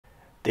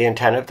The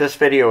intent of this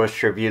video is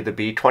to review the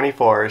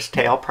B-24's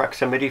tail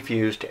proximity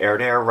fused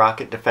air-to-air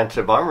rocket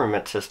defensive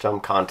armament system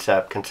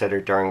concept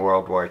considered during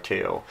World War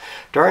II.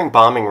 During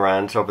bombing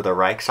runs over the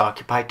Reich's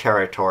occupied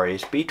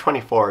territories,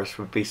 B-24s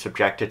would be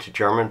subjected to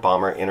German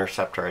bomber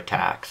interceptor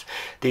attacks.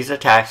 These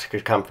attacks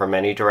could come from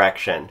any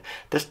direction.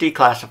 This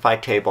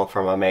declassified table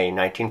from a May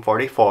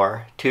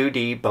 1944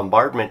 2D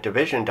Bombardment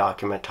Division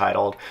document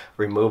titled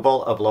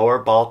Removal of Lower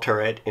Ball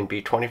Turret in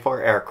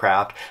B-24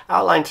 Aircraft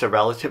outlines the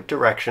relative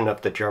direction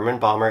of the German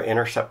bomber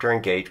interceptor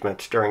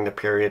engagements during the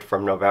period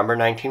from November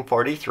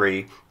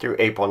 1943 through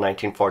April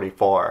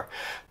 1944.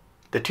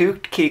 The two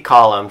key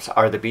columns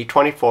are the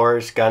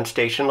B-24's gun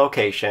station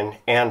location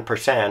and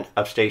percent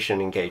of station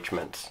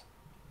engagements.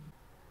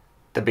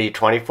 The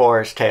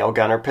B-24's tail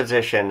gunner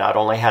position not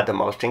only had the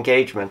most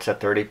engagements at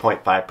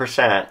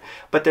 30.5%,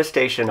 but this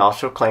station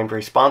also claimed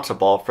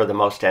responsible for the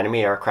most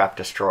enemy aircraft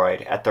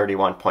destroyed at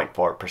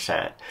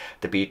 31.4%.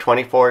 The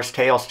B-24's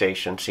tail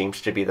station seems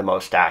to be the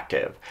most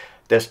active.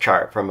 This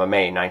chart from a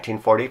May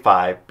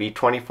 1945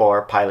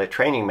 B-24 pilot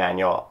training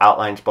manual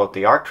outlines both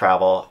the arc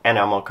travel and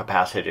ammo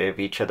capacity of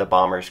each of the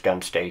bomber's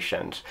gun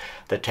stations.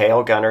 The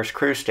tail gunner's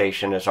crew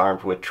station is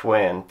armed with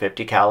twin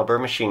 50 caliber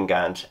machine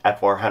guns at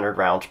 400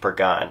 rounds per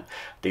gun.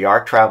 The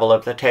arc travel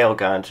of the tail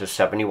guns is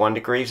 71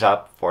 degrees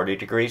up, 40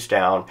 degrees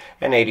down,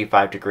 and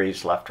 85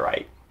 degrees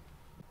left-right.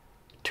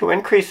 To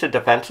increase the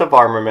defensive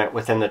armament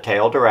within the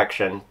tail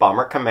direction,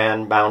 Bomber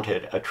Command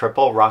mounted a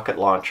triple rocket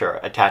launcher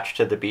attached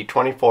to the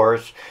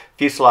B-24's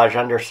fuselage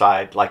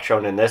underside, like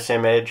shown in this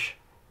image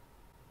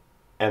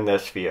and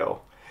this view.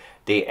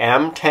 The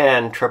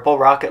M10 triple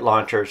rocket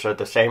launchers are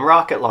the same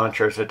rocket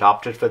launchers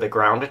adopted for the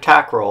ground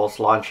attack roles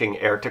launching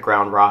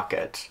air-to-ground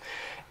rockets.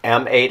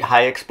 M8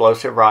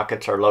 high-explosive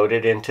rockets are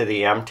loaded into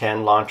the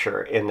M10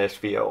 launcher in this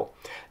view.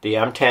 The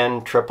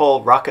M10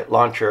 triple rocket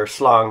launcher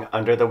slung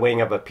under the wing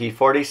of a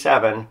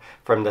P-47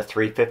 from the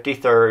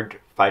 353rd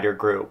Fighter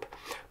Group.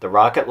 The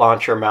rocket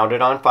launcher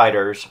mounted on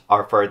fighters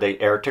are for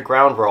the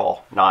air-to-ground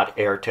role, not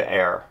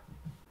air-to-air.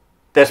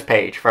 This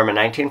page from a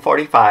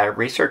 1945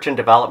 research and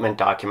development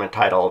document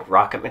titled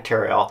Rocket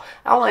Material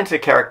outlines the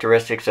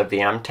characteristics of the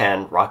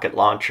M10 rocket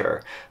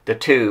launcher. The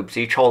tubes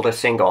each hold a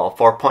single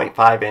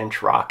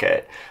 4.5-inch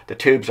rocket. The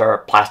tubes are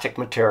plastic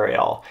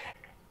material.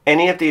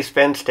 Any of these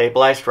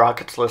fin-stabilized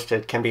rockets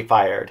listed can be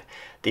fired.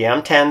 The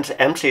M10's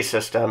MC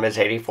system is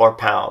 84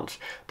 pounds.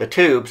 The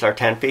tubes are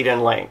 10 feet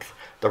in length.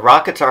 The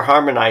rockets are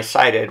harmonized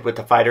sighted with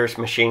the fighter's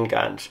machine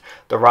guns.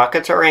 The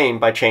rockets are aimed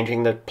by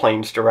changing the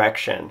plane's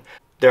direction.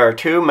 There are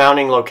two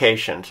mounting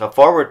locations, a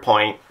forward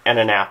point and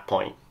an aft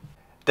point.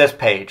 This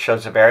page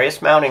shows the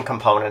various mounting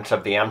components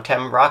of the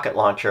M10 rocket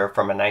launcher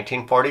from a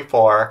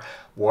 1944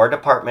 War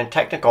Department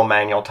technical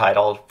manual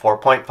titled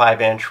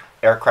 4.5-inch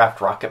Aircraft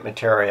Rocket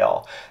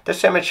Material.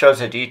 This image shows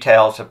the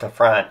details of the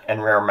front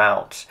and rear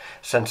mounts.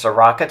 Since the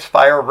rockets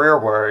fire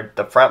rearward,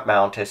 the front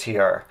mount is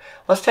here.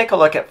 Let's take a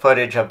look at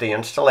footage of the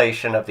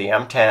installation of the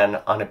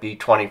M10 on a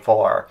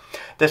B-24.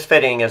 This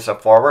fitting is a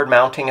forward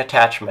mounting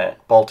attachment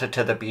bolted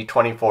to the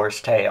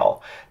B-24's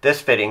tail.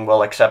 This fitting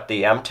will accept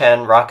the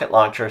M10 rocket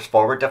launcher's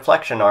forward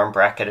deflection arm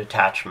bracket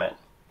attachment.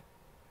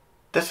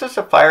 This is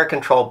a fire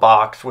control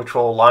box which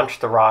will launch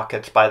the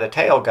rockets by the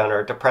tail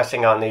gunner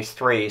depressing on these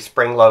three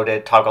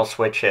spring-loaded toggle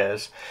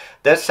switches.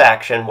 This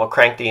action will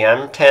crank the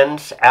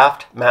M10's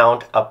aft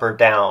mount up or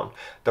down.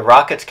 The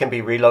rockets can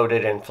be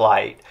reloaded in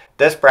flight.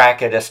 This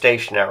bracket is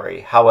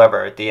stationary.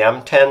 However, the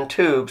M10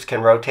 tubes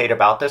can rotate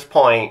about this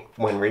point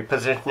when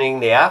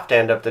repositioning the aft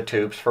end of the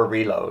tubes for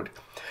reload.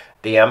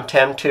 The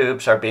M10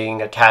 tubes are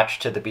being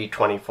attached to the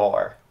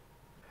B-24.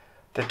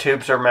 The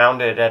tubes are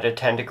mounted at a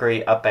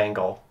 10-degree up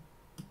angle.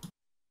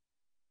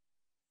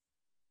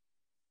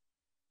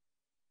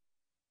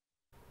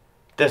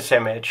 This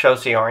image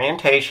shows the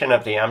orientation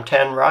of the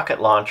M10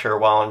 rocket launcher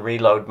while in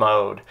reload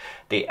mode.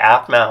 The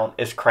aft mount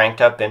is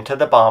cranked up into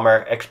the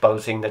bomber,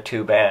 exposing the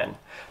tube end.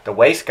 The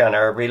waist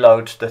gunner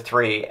reloads the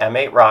three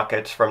M8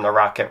 rockets from the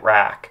rocket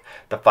rack.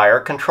 The fire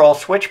control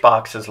switch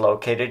box is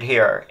located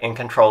here, in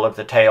control of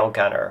the tail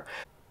gunner.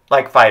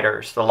 Like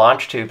fighters, the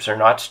launch tubes are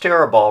not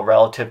steerable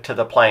relative to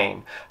the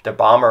plane. The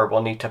bomber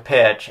will need to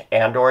pitch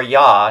and/or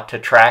yaw to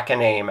track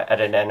and aim at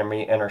an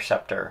enemy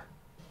interceptor.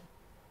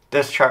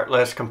 This chart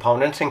lists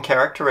components and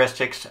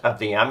characteristics of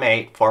the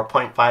M8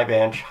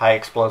 4.5-inch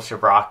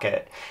high-explosive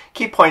rocket.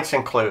 Key points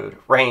include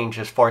range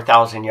is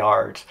 4,000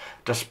 yards,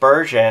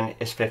 dispersion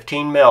is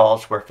 15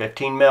 mils, where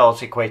 15 mils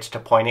equates to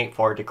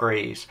 0.84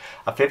 degrees.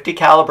 A 50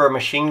 caliber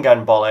machine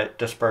gun bullet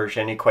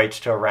dispersion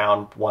equates to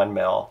around 1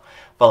 mil.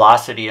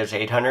 Velocity is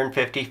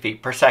 850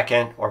 feet per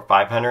second, or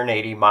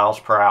 580 miles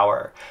per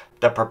hour.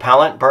 The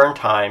propellant burn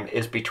time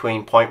is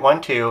between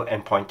 0.12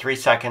 and 0.3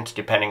 seconds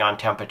depending on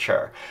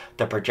temperature.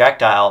 The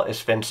projectile is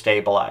fin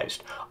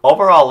stabilized.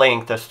 Overall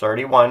length is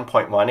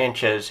 31.1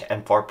 inches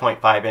and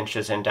 4.5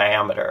 inches in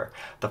diameter.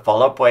 The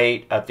full-up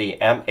weight of the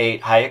M8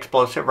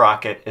 high-explosive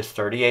rocket is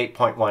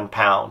 38.1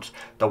 pounds.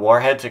 The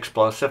warhead's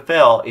explosive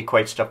fill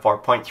equates to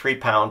 4.3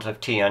 pounds of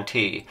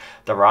TNT.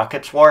 The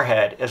rocket's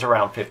warhead is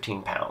around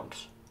 15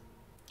 pounds.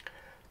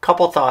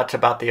 Couple thoughts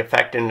about the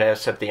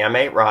effectiveness of the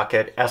M8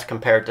 rocket as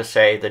compared to,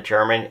 say, the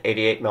German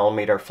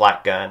 88mm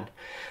flak gun.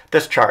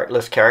 This chart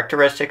lists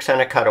characteristics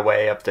and a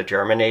cutaway of the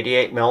German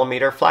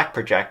 88mm flak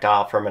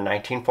projectile from a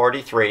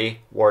 1943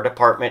 War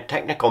Department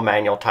technical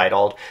manual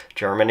titled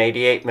German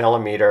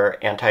 88mm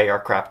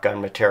Anti-Aircraft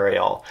Gun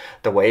Material.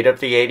 The weight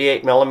of the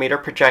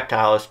 88mm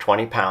projectile is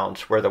 20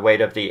 pounds, where the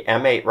weight of the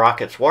M8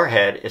 rocket's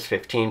warhead is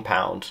 15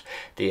 pounds.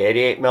 The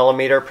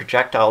 88mm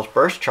projectile's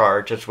burst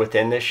charge is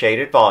within this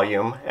shaded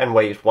volume and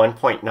weighs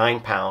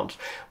 1.9 pounds,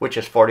 which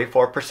is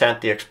 44%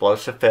 the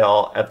explosive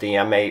fill of the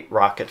M8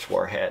 rocket's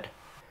warhead.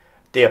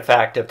 The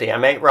effect of the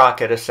M8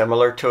 rocket is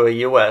similar to a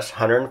U.S.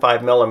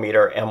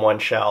 105mm M1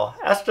 shell,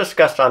 as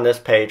discussed on this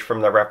page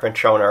from the reference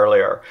shown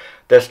earlier.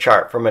 This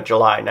chart from a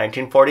July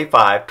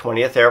 1945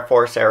 20th Air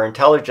Force Air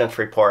Intelligence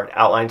Report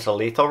outlines the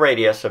lethal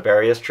radius of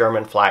various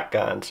German flak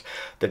guns.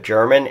 The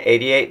German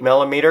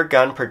 88mm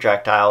gun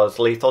projectile is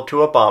lethal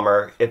to a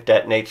bomber if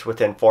detonates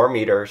within 4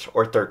 meters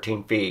or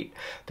 13 feet.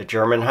 The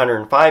German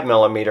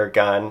 105mm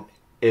gun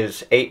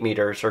is 8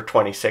 meters or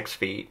 26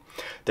 feet.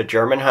 The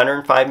German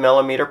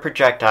 105mm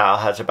projectile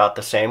has about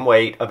the same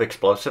weight of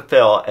explosive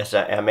fill as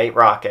the M8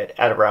 rocket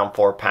at around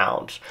 4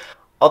 pounds.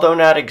 Although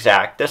not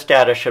exact, this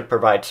data should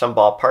provide some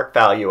ballpark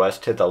value as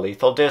to the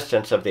lethal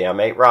distance of the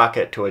M8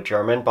 rocket to a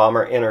German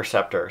bomber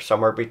interceptor,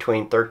 somewhere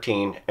between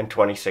 13 and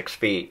 26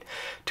 feet.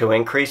 To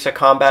increase the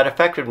combat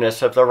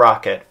effectiveness of the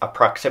rocket, a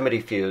proximity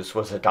fuse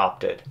was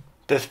adopted.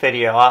 This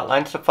video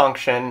outlines the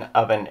function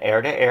of an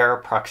air-to-air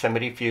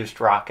proximity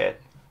fused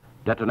rocket.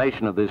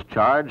 Detonation of this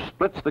charge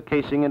splits the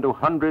casing into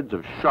hundreds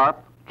of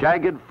sharp,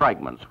 jagged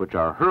fragments which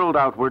are hurled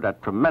outward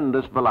at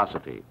tremendous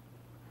velocity.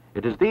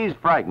 It is these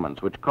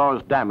fragments which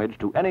cause damage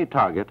to any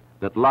target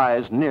that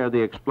lies near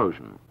the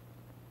explosion.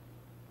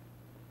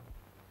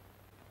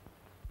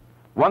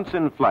 Once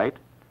in flight,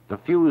 the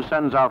fuse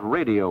sends out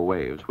radio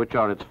waves, which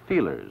are its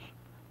feelers,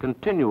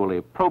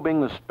 continually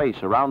probing the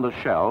space around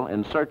the shell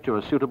in search of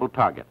a suitable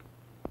target.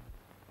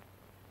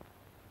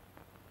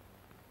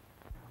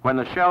 When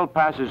the shell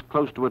passes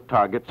close to a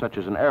target, such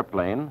as an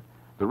airplane,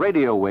 the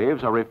radio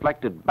waves are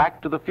reflected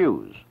back to the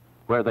fuse,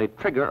 where they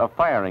trigger a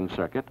firing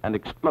circuit and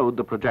explode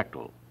the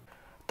projectile.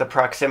 The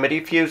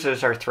proximity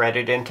fuses are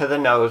threaded into the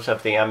nose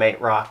of the M8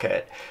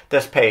 rocket.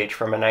 This page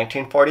from a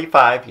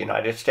 1945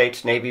 United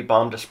States Navy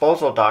bomb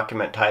disposal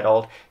document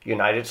titled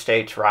United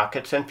States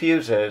Rockets and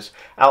Fuses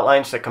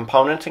outlines the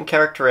components and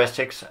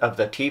characteristics of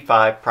the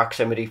T5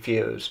 proximity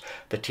fuse.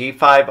 The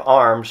T5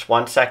 arms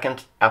 1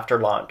 second after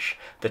launch.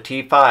 The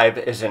T5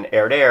 is an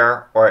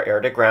air-to-air or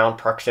air-to-ground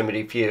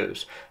proximity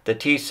fuse. The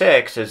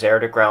T6 is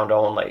air-to-ground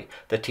only.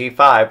 The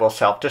T5 will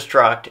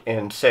self-destruct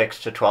in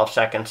 6 to 12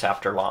 seconds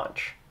after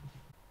launch.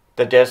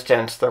 The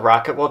distance the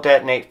rocket will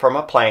detonate from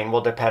a plane will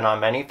depend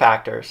on many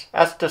factors,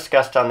 as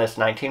discussed on this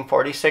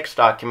 1946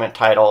 document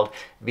titled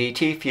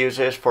VT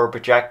Fuses for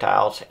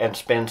Projectiles and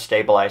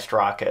Spin-Stabilized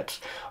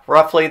Rockets.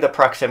 Roughly, the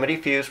proximity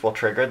fuse will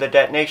trigger the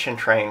detonation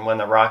train when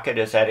the rocket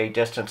is at a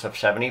distance of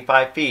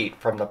 75 feet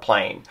from the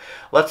plane.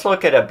 Let's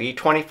look at a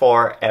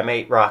B-24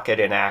 M8 rocket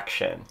in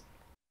action.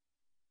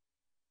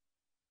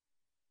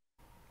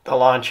 The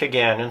launch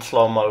again in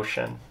slow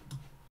motion.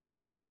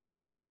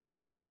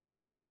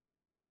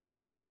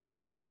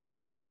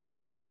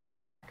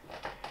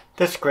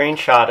 This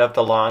screenshot of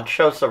the launch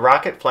shows the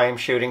rocket flame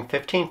shooting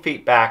 15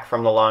 feet back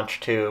from the launch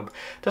tube.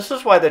 This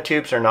is why the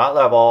tubes are not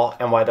level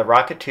and why the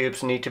rocket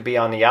tubes need to be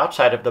on the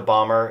outside of the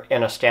bomber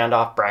in a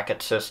standoff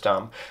bracket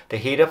system. The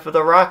heat of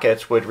the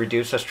rockets would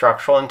reduce the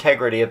structural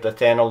integrity of the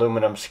thin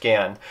aluminum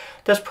skin.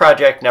 This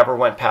project never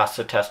went past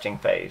the testing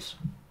phase.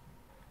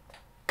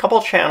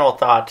 Couple channel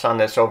thoughts on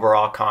this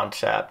overall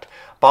concept.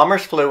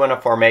 Bombers flew in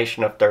a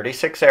formation of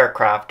 36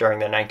 aircraft during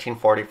the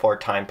 1944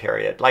 time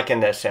period, like in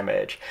this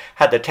image.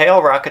 Had the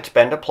tail rockets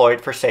been deployed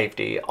for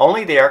safety,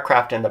 only the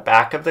aircraft in the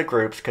back of the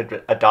groups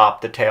could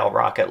adopt the tail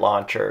rocket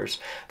launchers.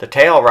 The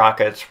tail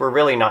rockets were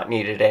really not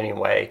needed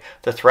anyway.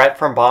 The threat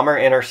from bomber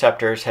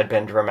interceptors had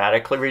been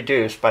dramatically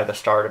reduced by the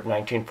start of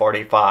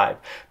 1945.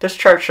 This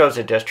chart shows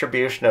a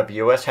distribution of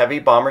U.S. heavy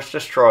bombers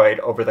destroyed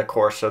over the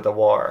course of the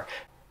war.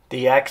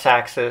 The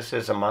x-axis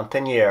is a month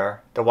and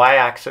year. The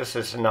y-axis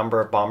is the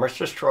number of bombers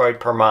destroyed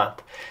per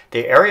month.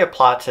 The area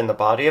plots in the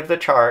body of the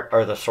chart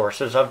are the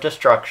sources of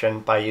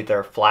destruction by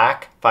either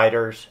flak,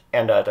 fighters,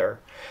 and other.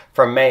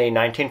 From May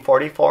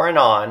 1944 and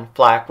on,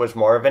 flak was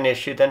more of an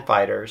issue than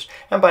fighters,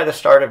 and by the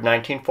start of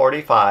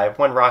 1945,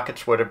 when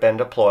rockets would have been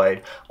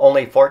deployed,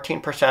 only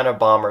 14% of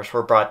bombers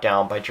were brought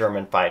down by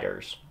German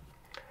fighters.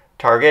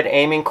 Target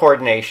aiming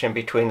coordination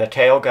between the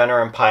tail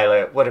gunner and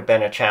pilot would have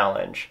been a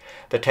challenge.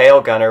 The tail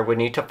gunner would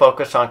need to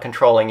focus on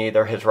controlling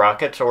either his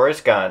rockets or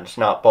his guns,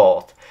 not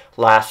both.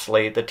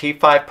 Lastly, the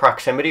T5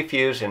 proximity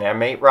fuse in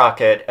M8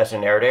 rocket as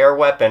an air-to-air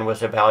weapon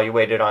was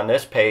evaluated on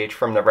this page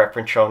from the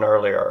reference shown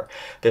earlier.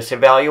 This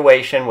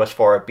evaluation was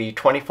for a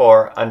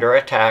B-24 under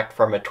attack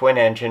from a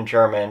twin-engine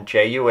German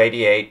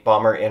Ju-88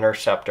 bomber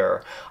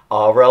interceptor.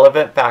 All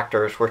relevant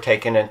factors were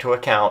taken into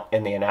account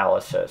in the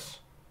analysis.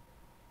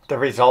 The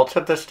results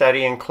of the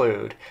study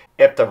include,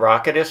 if the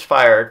rocket is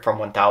fired from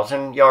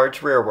 1,000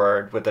 yards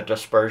rearward with a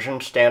dispersion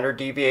standard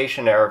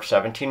deviation error of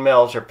 17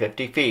 mils or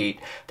 50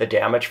 feet, the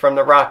damage from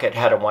the rocket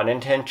had a 1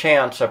 in 10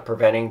 chance of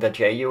preventing the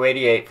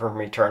Ju-88 from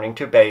returning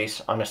to base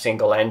on a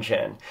single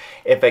engine.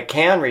 If it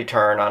can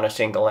return on a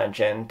single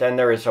engine, then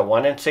there is a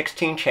 1 in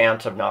 16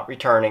 chance of not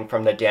returning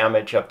from the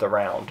damage of the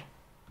round.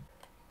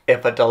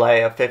 If a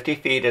delay of 50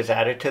 feet is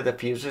added to the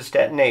fuse's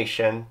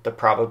detonation, the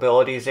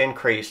probabilities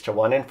increase to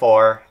 1 in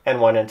 4 and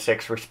 1 in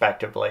 6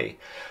 respectively.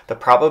 The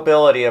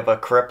probability of a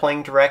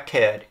crippling direct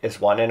hit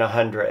is 1 in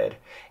 100.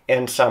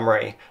 In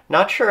summary,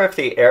 not sure if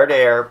the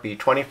air-to-air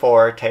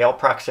B-24 tail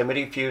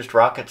proximity fused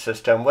rocket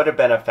system would have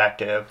been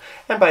effective,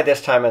 and by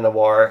this time in the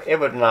war, it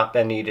would not have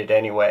been needed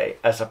anyway,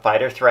 as the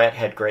fighter threat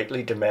had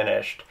greatly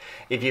diminished.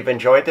 If you've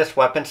enjoyed this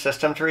weapon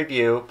systems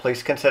review,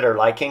 please consider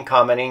liking,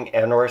 commenting,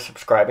 and/or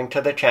subscribing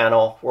to the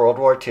channel World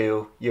War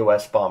II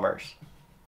U.S. Bombers.